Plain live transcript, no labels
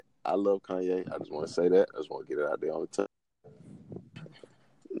I love Kanye. I just want to say that. I just want to get it out there on the top.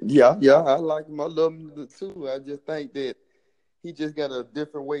 Yeah, I like him. I love him too. I just think that he just got a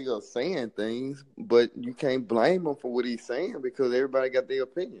different way of saying things, but you can't blame him for what he's saying because everybody got their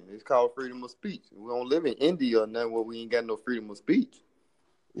opinion. It's called freedom of speech. We don't live in India or nothing where we ain't got no freedom of speech.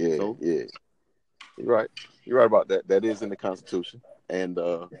 Yeah, So, yeah. You're right. You're right about that. That is in the Constitution. And,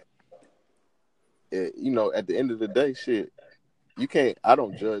 at the end of the day, shit, you can't, I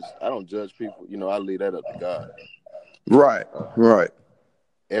don't judge people. I leave that up to God. right, Uh, right.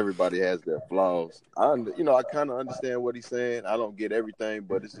 Everybody has their flaws. I kind of understand what he's saying. I don't get everything,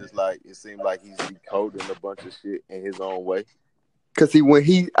 but it's just like, it seems like he's decoding a bunch of shit in his own way. Because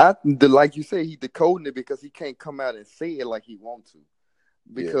like you say, he decoding it because he can't come out and say it like he wants to Yeah.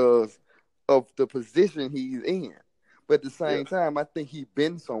 because of the position he's in. But at the Yeah. same time, I think he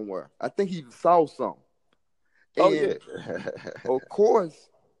been somewhere. I think he saw something. Oh, yeah. And of course,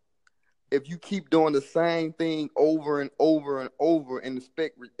 if you keep doing the same thing over and over and over and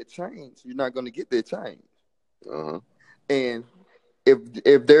expect a change, you're not going to get that change. Uh-huh. And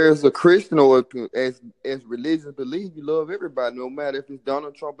if there's a Christian or as religions believe, you love everybody, no matter if it's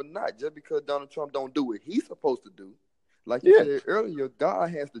Donald Trump or not. Just because Donald Trump don't do what he's supposed to do, like you Yeah. said earlier, God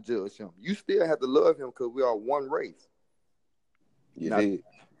has to judge him. You still have to love him because we are one race, You not did.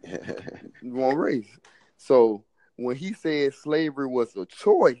 one race. So when he said slavery was a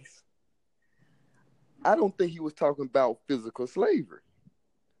choice, I don't think he was talking about physical slavery.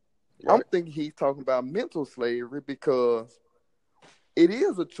 I'm Right. thinking he's talking about mental slavery because it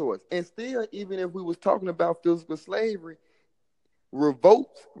is a choice. And still, even if we was talking about physical slavery,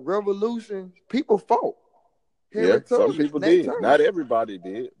 revolts, revolutions, people fought. Yeah, Harriet some Tubman, people Nat did. Turner. Not everybody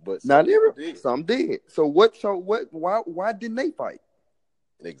did, but some Not people every did. some did. So why didn't they fight?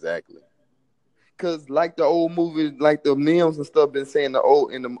 Exactly. Cause like the old movie, like the memes and stuff been saying in the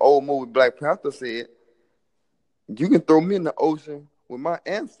old movie Black Panther said, you can throw me in the ocean with my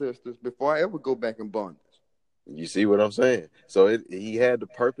ancestors before I ever go back in bondage. You see what I'm saying? So he had the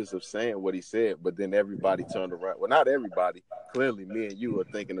purpose of saying what he said, but then everybody turned around. Well, not everybody. Clearly, me and you are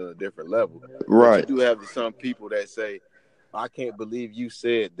thinking on a different level. But you Right. do have some people that say, I can't believe you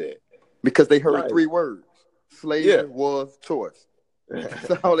said that. Because they heard Like, three words. yeah. Slavery was choice.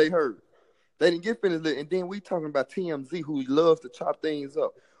 That's all they heard. They didn't get finished. And then we talking about TMZ, who loves to chop things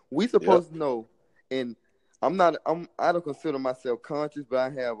up. We Yep. supposed to know, and I don't consider myself conscious, but I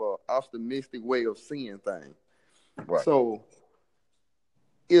have a optimistic way of seeing things. Right. So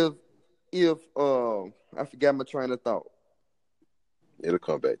if I forgot my train of thought. It'll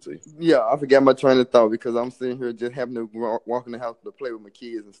come back to you. Yeah, I forgot my train of thought because I'm sitting here just having to walk in the house to play with my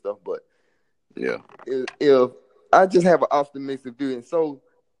kids and stuff. But Yeah. if I just have an optimistic view, and so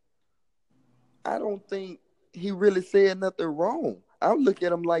I don't think he really said nothing wrong. I look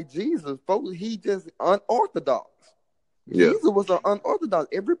at him like Jesus, folks. He just unorthodox. Yeah. Jesus was an unorthodox.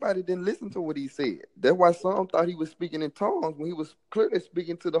 Everybody didn't listen to what he said. That's why some thought he was speaking in tongues when he was clearly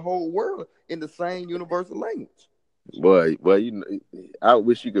speaking to the whole world in the same universal language. Boy, well, I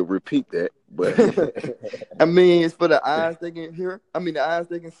wish you could repeat that, but I mean, it's for the eyes they can hear. I mean, the eyes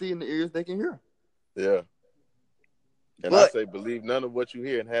they can see and the ears they can hear. yeah. And I But say, believe none of what you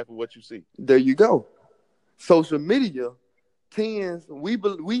hear and half of what you see. there you go. Social media tends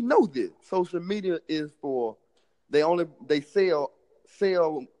we know this. Social media is for they sell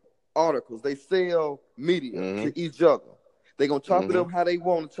articles, they sell media Mm-hmm. to each other. They gonna chop it Mm-hmm. up how they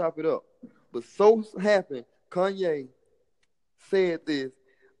want to chop it up. But so happened Kanye said this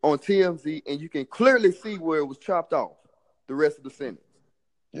on TMZ, and you can clearly see where it was chopped off. The rest of the sentence.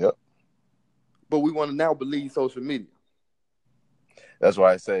 Yep. But we want to now believe social media. That's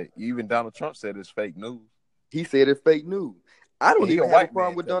why I say even Donald Trump said it's fake news. He said it's fake news. I And don't he a even have a white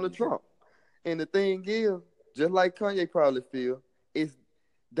problem man with telling Donald you that. Trump. And the thing is, just like Kanye probably feel, is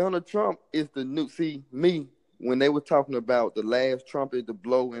Donald Trump is the new. See me when they were talking about the last trumpet to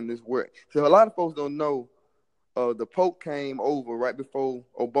blow in this world. So a lot of folks don't know. The Pope came over right before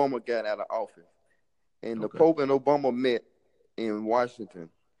Obama got out of office, and the Okay. Pope and Obama met in Washington,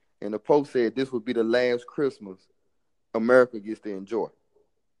 and the Pope said this would be the last Christmas America gets to enjoy.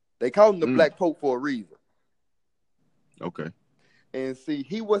 They called him the Black Pope for a reason. Okay. And see,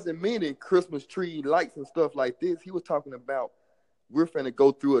 he wasn't meaning Christmas tree lights and stuff like this. He was talking about we're finna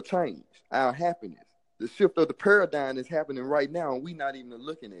go through a change, our happiness. The shift of the paradigm is happening right now, and we not even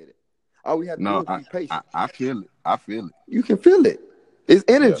looking at it. All we have to do No, is be patient. I feel it. I feel it. You can feel it. It's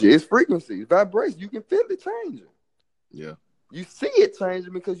Yeah. energy, it's frequency, it's vibration. You can feel it changing. Yeah. You see it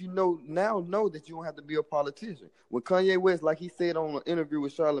changing because you know that you don't have to be a politician. When Kanye West, like he said on an interview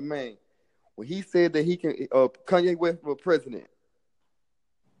with Charlamagne, when he said that he can Kanye West for president,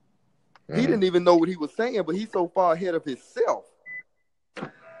 He didn't even know what he was saying, but he's so far ahead of himself.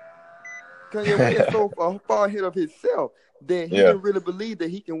 Kanye West so far ahead of himself that he didn't really believe that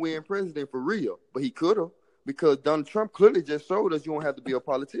he can win president for real. But he could have, because Donald Trump clearly just showed us you don't have to be a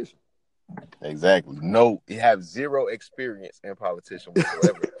politician. Exactly. No, you have zero experience in politician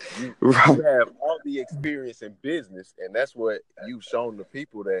whatsoever. You have all the experience in business, and that's what you've shown the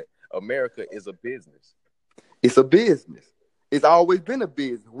people, that America is a business. It's a business. It's always been a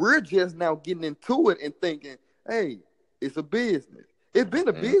business. We're just now getting into it and thinking, hey, it's a business. It's been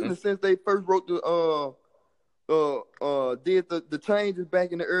a business since they first wrote did the changes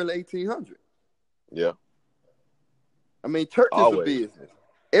back in the early 1800s. Yeah. I mean, church is a business.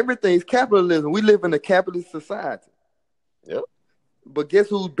 Everything's capitalism. We live in a capitalist society. Yep. But guess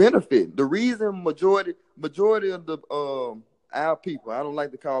who's benefiting? The reason majority of the our people, I don't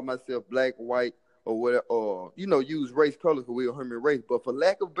like to call myself black, white, or whatever, or use race, color, because we're a human race. But for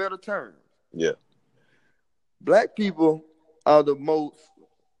lack of better terms, black people are the most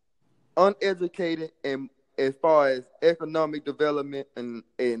uneducated, and as far as economic development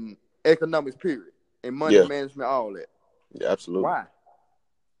and economics, period, and money management, all that. Yeah, absolutely.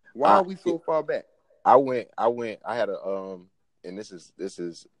 Why are we so far back? I had and this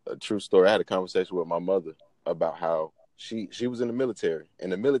is a true story. I had a conversation with my mother about how she was in the military,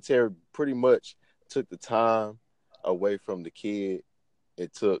 and the military pretty much took the time away from the kid.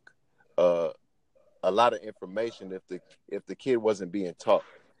 It took a lot of information if the kid wasn't being taught.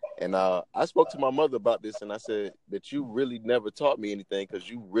 And I spoke to my mother about this, and I said that you really never taught me anything because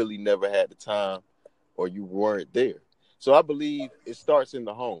you really never had the time, or you weren't there. So I believe it starts in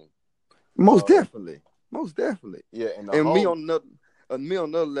the home. Most definitely. Yeah, and home, me on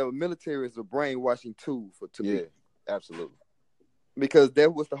another level, military is a brainwashing tool to me. Absolutely. Because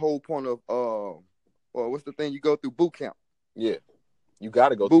that was the whole point of what's the thing, you go through boot camp. Yeah, you got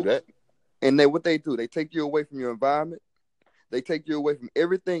to go through that. And what they do, they take you away from your environment. They take you away from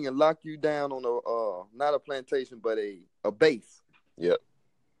everything and lock you down on not a plantation, but a base. Yep.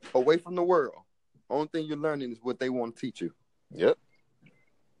 Away from the world. Only thing you're learning is what they want to teach you. Yep.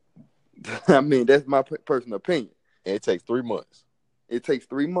 I mean, that's my personal opinion. And it takes 3 months. It takes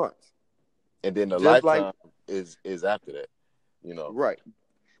 3 months. And then the lifetime is after that, Right.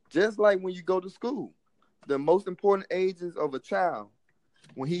 Just like when you go to school, the most important ages of a child,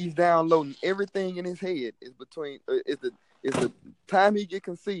 when he's downloading everything in his head, is the time he get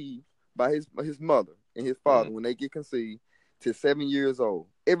conceived by his mother and his father, when they get conceived, to 7 years old.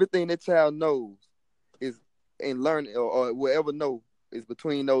 Everything that child knows is and learning or will ever know is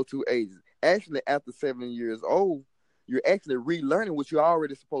between those two ages. Actually, after 7 years old, you're actually relearning what you're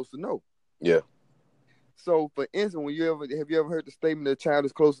already supposed to know. Yeah. So, for instance, have you ever heard the statement that a child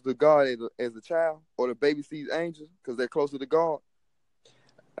is closer to God as a child, or the baby sees angels because they're closer to God?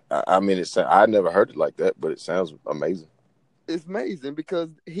 I mean, I never heard it like that, but it sounds amazing. It's amazing because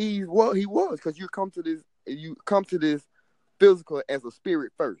he was because you come to this physical as a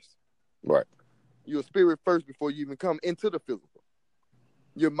spirit first. Right. You're a spirit first before you even come into the physical.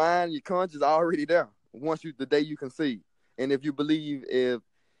 Your mind, your conscience are already there the day you conceive. And if you believe,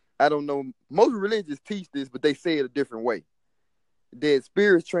 I don't know, most religions teach this, but they say it a different way. That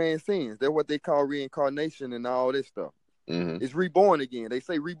spirits transcends. That's what they call reincarnation and all this stuff. Mm-hmm. It's reborn again. They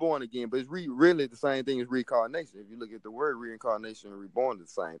say reborn again, but it's really the same thing as reincarnation. If you look at the word reincarnation and reborn,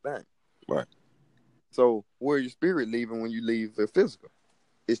 it's the same thing. Right. So where your spirit leaving when you leave the physical?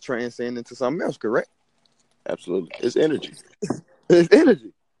 It's transcending to something else, correct? Absolutely. It's energy. It's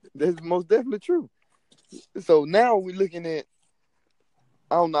energy. That's most definitely true. So now we're looking at,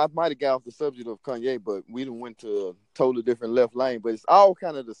 I don't know, I might have got off the subject of Kanye, but we done went to a totally different left lane, but it's all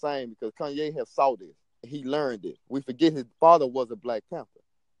kind of the same because Kanye has saw this. He learned it. We forget his father was a Black Panther.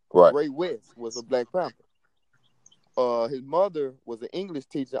 Right. Ray West was a Black Panther. His mother was an English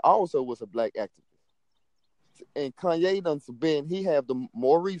teacher, also was a Black activist. And Kanye he have the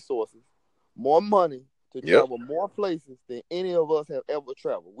more resources, more money to travel more places than any of us have ever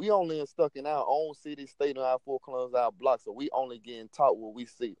traveled. We only are stuck in our own city, state, and our 4 kilometers, our blocks, so we only getting taught what we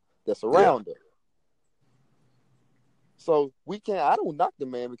see that's around us. So I don't knock the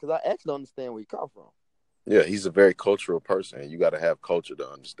man because I actually understand where he come from. Yeah, he's a very cultural person. You got to have culture to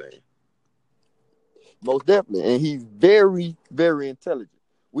understand. Most definitely. And he's very, very intelligent.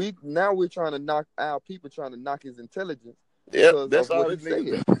 We're trying to knock his intelligence. Yeah, that's all he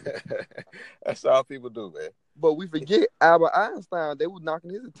said. That's all people do, man. But we forget Albert Einstein, they were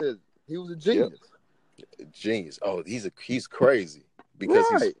knocking his intelligence. He was a genius. Yep. Genius. Oh, he's crazy.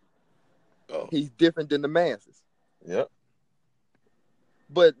 Because he's different than the masses. Yep.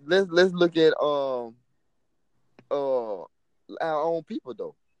 But let's look at our own people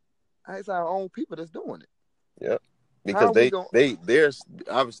though. It's our own people that's doing it. Yeah, How because are we going there's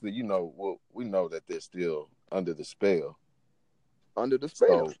obviously, well, we know that they're still under the spell. under the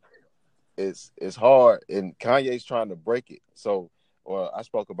spell? So it's hard, and Kanye's trying to break it. So, well, I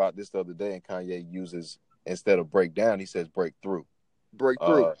spoke about this the other day, and Kanye uses, instead of break down, he says break through,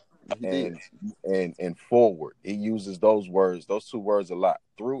 Breakthrough. uh, He did. and forward. He uses those words, those two words a lot,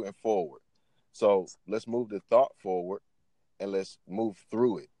 through and forward. So let's move the thought forward, and let's move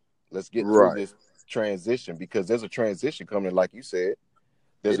through it. Let's get through Right. this transition, because there's a transition coming, like you said.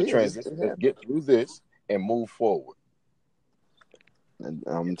 There's It a is. transition. It Let's happened. get through this and move forward. And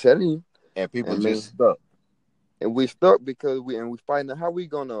I'm telling you. And I people just mean, stuck. and we stuck because we fighting. How we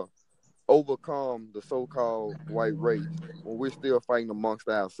gonna overcome the so-called white race when we're still fighting amongst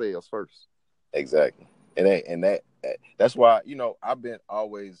ourselves first? Exactly. That's why, I've been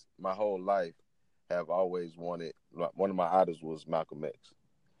always, my whole life, have always wanted, one of my idols was Malcolm X.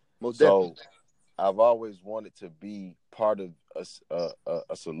 Most So definitely. I've always wanted to be part of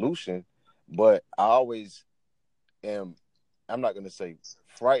a solution, but I always am, I'm not going to say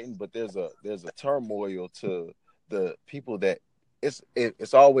frightened, but there's a turmoil to the people that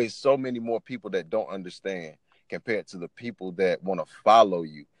it's always so many more people that don't understand compared to the people that want to follow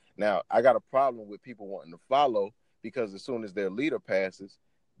you. Now, I got a problem with people wanting to follow, because as soon as their leader passes,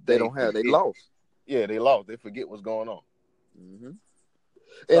 They they don't have. They forget. lost. Yeah, they lost. They forget what's going on. Hmm. So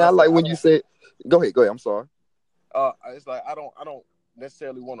And I I say like I when you don't. said, "Go ahead, go ahead." I'm sorry. It's like I don't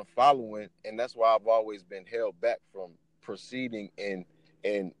necessarily want to follow it, and that's why I've always been held back from proceeding in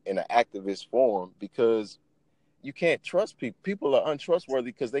an activist form, because you can't trust people. People are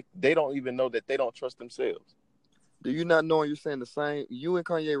untrustworthy because they don't even know that they don't trust themselves. Do you not know you're saying the same? You and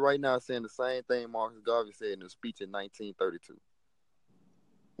Kanye right now are saying the same thing Marcus Garvey said in a speech in 1932.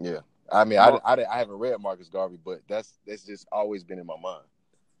 Yeah, I mean, Mar- I haven't read Marcus Garvey, but that's just always been in my mind.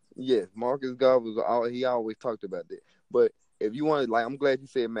 yes, Marcus Garvey he always talked about that. But if you want to, like, I'm glad you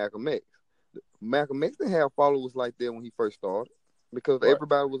said Malcolm X. Malcolm X didn't have followers like that when he first started because Right.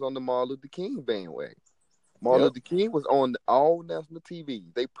 everybody was on the Martin Luther King bandwagon. Martin Yep. Luther King was on all national TV.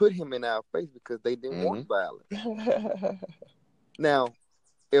 They put him in our face because they didn't want Hmm. violence. Now,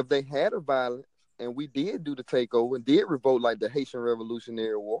 if they had a violence and we did do the takeover and did revolt like the Haitian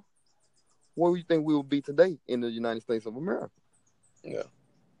Revolutionary War, where do you think we would be today in the United States of America? Yeah.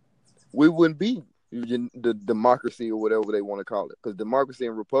 We wouldn't be the democracy or whatever they want to call it, because democracy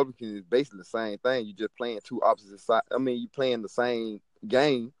and Republican is basically the same thing. You're just playing two opposite sides. I mean, you're playing the same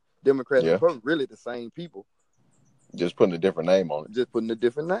game. Democrats and Yeah. Republicans really the same people, Just putting a different name on it. just putting a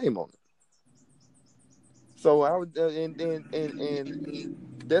different name on it. So I would, and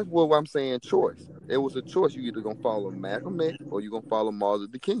that's what I'm saying. Choice. It was a choice. You either gonna follow Malcolm X or you gonna follow Martin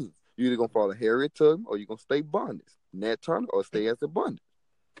Luther King. You either gonna follow Harriet Tubman or you gonna stay bondage, Nat Turner, or stay as a bondage.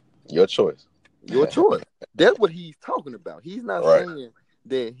 Your choice. Your choice. That's what he's talking about. He's not Right. saying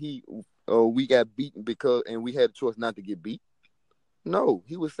that we got beaten because and we had a choice not to get beat. No,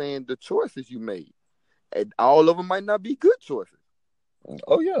 he was saying the choices you made, and all of them might not be good choices.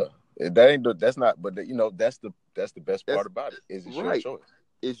 Oh yeah. That ain't that's not, but that's the best part That's about it, is it's your right. choice.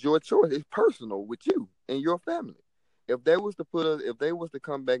 It's your choice. It's personal with you and your family. If they was to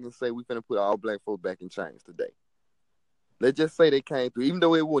come back and say we finna put all black folk back in chains today, let's just say they came through, even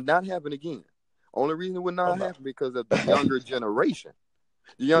though it will not happen again. Only reason it would Oh not no. happen because of the younger generation.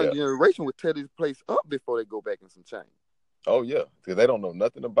 The younger Yeah. generation would tear this place up before they go back in some chains. Oh yeah. Because they don't know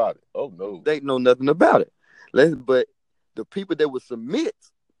nothing about it. Oh no. They know nothing about it. But the people that would submit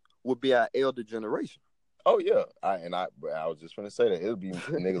would be our elder generation. Oh yeah. I was just gonna say that it'll be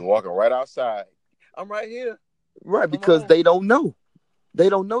niggas walking right outside. I'm right here. Right, Come because on. they don't know. They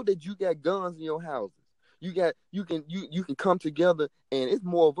don't know that you got guns in your houses. You can come together and it's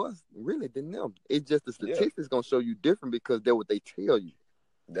more of us really than them. It's just the Yeah. statistics gonna show you different because they're what they tell you.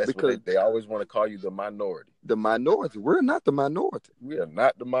 That's what Because they always want to call you, the minority. the minority, we're not the minority. We are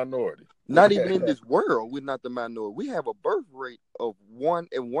not the minority. Not even in this world, we're not the minority. We have a birth rate of one,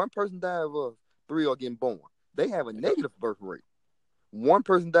 and one person died of us, three are getting born. They have a Yep. negative birth rate. One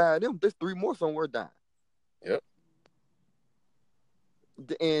person died of them, there's three more somewhere dying. Yep.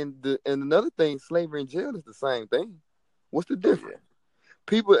 And another thing, slavery in jail is the same thing. What's the Oh difference? yeah.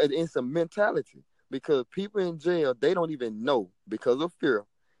 People, it's a mentality because people in jail, they don't even know because of fear.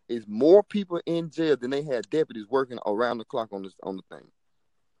 Is more people in jail than they had deputies working around the clock on the thing.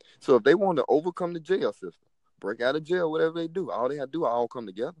 So if they want to overcome the jail system, break out of jail, whatever they do, all they have to do is all come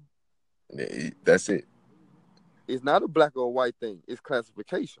together. That's it. It's not a black or white thing. It's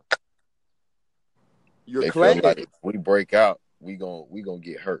classification. Your They feel class. like if we break out, we gonna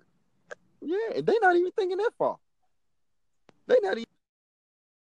get hurt. Yeah, and they're not even thinking that far. They not even